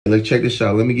let's check this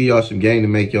out. Let me give y'all some game to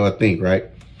make y'all think, right?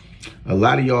 A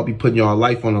lot of y'all be putting y'all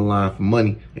life on the line for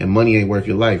money, and money ain't worth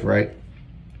your life, right?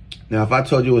 Now, if I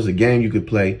told you it was a game you could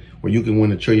play where you can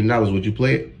win $1 trillion, would you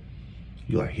play it?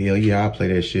 You're like, hell yeah, I'll play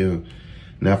that shit.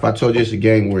 Now, if I told you it's a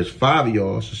game where it's 5 of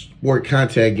y'all, it's a sport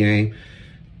contact game,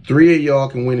 3 of y'all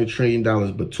can win $1 trillion,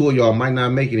 but 2 of y'all might not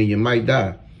make it and you might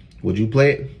die, would you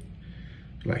play it?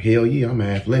 Like, hell yeah, I'm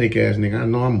an athletic ass nigga. I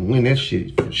know I'm gonna win that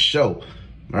shit for sure. All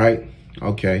right?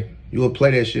 Okay. You will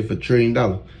play that shit for $1 trillion.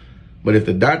 But if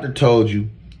the doctor told you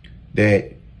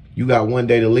that you got 1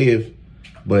 day to live,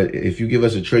 but if you give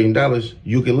us $1 trillion,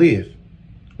 you can live,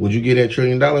 would you get that $1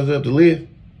 trillion up to live?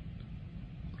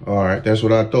 All right, that's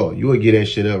what I thought. You would get that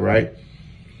shit up, right?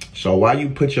 So why you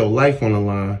put your life on the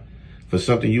line for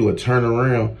something you would turn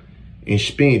around and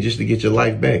spend just to get your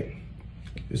life back?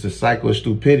 It's a cycle of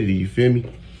stupidity, you feel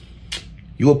me?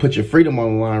 You will put your freedom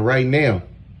on the line right now.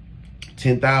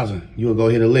 10,000, you will go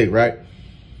hit a lick, right?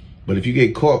 But if you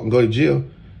get caught and go to jail,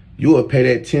 you will pay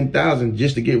that 10,000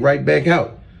 just to get right back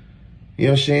out. You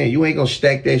know what I'm saying? You ain't gonna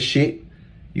stack that shit.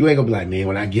 You ain't gonna be like, man,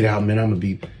 when I get out, man, I'm gonna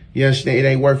be, you understand? It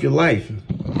ain't worth your life.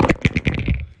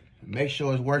 Make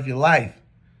sure it's worth your life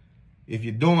if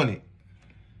you're doing it.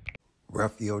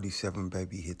 Raphael87,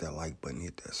 baby, hit that like button,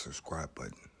 hit that subscribe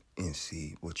button. And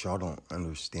see, what y'all don't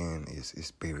understand is it's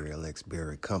Barry LX,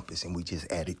 Barry Compass, and we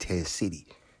just added Tez City.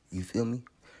 You feel me?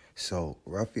 So,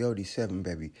 Raphael87,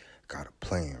 baby, got a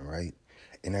plan, right?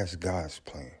 And that's God's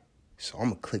plan. So,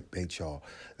 I'm going to clickbait y'all.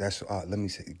 That's let me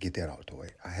get that out the way.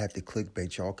 I had to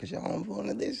clickbait y'all because y'all don't want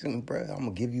to listen, bro. I'm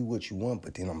going to give you what you want,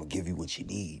 but then I'm going to give you what you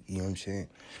need. You know what I'm saying?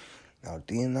 Now,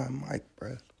 DNI Mike,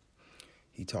 bro,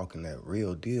 he talking that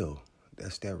real deal.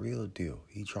 That's that real deal.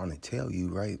 He trying to tell you,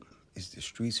 right? Is the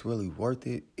streets really worth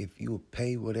it if you would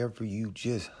pay whatever you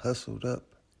just hustled up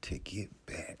to get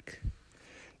back?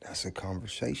 That's a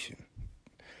conversation.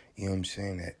 You know what I'm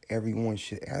saying? That everyone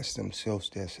should ask themselves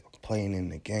that's playing in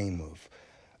the game of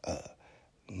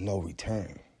no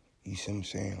return. You see what I'm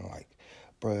saying? Like,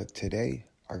 bruh, today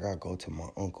I got to go to my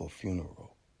uncle's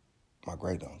funeral. My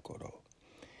great uncle, though.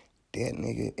 That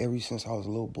nigga, ever since I was a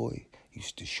little boy,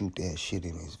 used to shoot that shit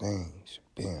in his veins.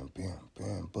 Bam, bam,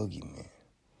 bam, boogeyman.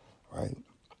 Right?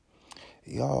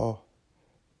 Y'all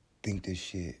think this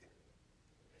shit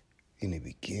in the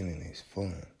beginning is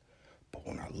fun. But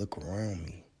when I look around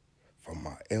me, from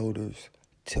my elders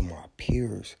to my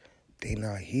peers, they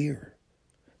not here.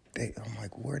 I'm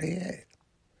like, where they at?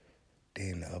 They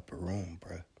in the upper room,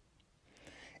 bruh.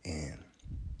 And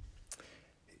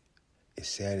as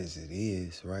sad as it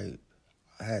is, right,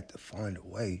 I had to find a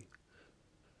way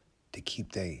to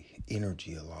keep their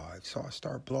energy alive. So I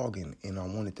started blogging, and I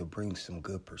wanted to bring some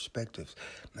good perspectives.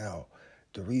 Now,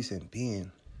 the reason being,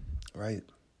 right,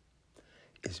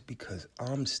 is because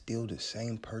I'm still the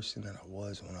same person that I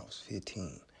was when I was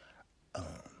 15.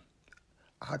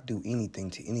 I'd do anything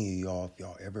to any of y'all if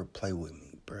y'all ever play with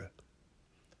me, bruh.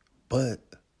 But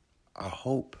I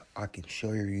hope I can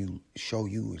show you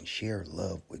and share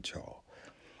love with y'all,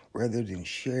 rather than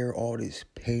share all this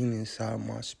pain inside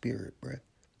my spirit, bruh.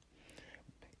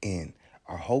 And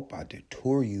I hope I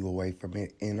detour you away from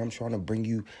it. And I'm trying to bring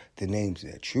you the names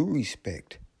that you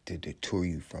respect to detour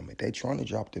you from it. They trying to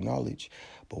drop the knowledge,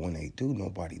 but when they do,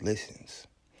 nobody listens.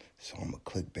 So I'm going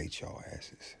to clickbait y'all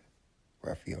asses.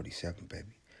 Raphael87,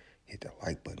 baby. Hit that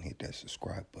like button, hit that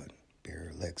subscribe button.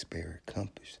 Barry Lex, Barry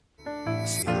Compass. I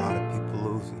see a lot of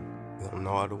people losing. They don't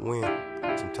know how to win.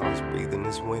 Sometimes breathing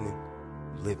is winning.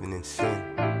 Living in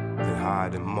sin. They're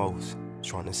higher than most.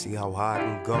 Trying to see how high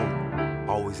I can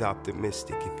go. Always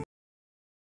optimistic. If you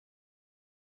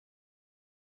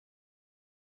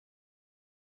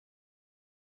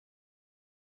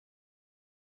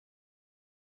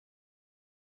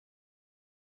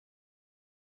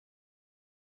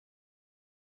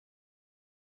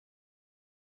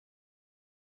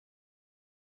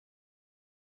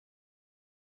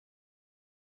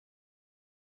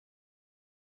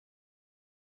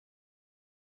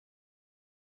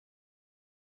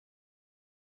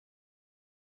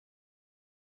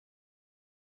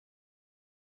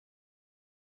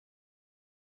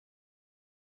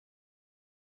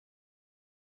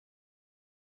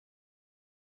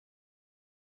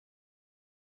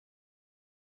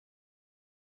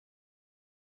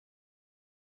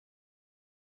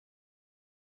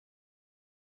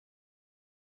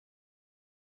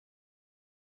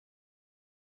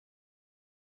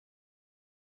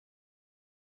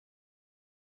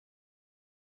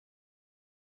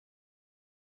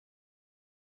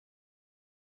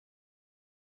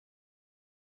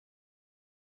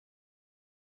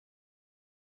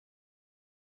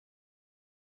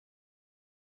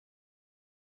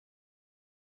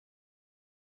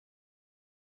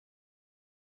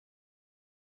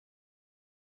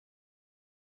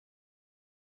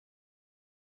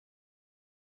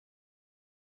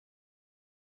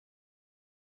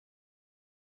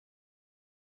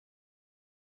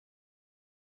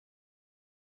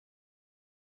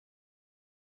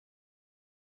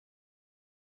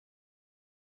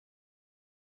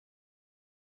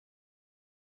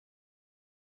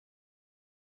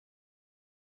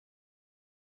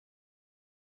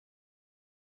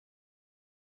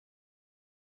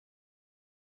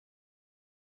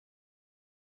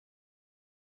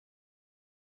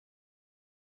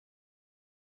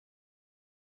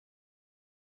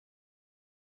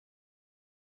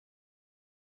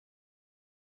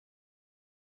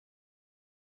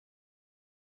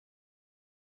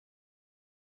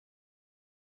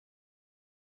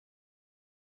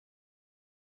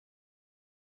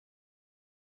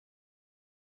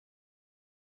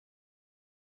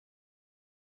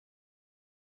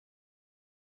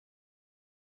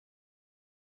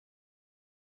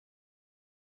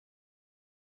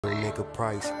make a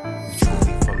price. We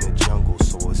truly from the jungle,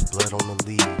 so it's blood on the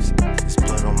leaves. It's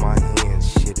blood on my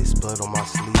hands, shit, it's blood on my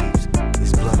sleeves.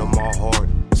 It's blood on my heart,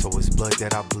 so it's blood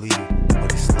that I bleed.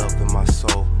 But it's love in my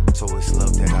soul, so it's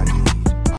love that I need.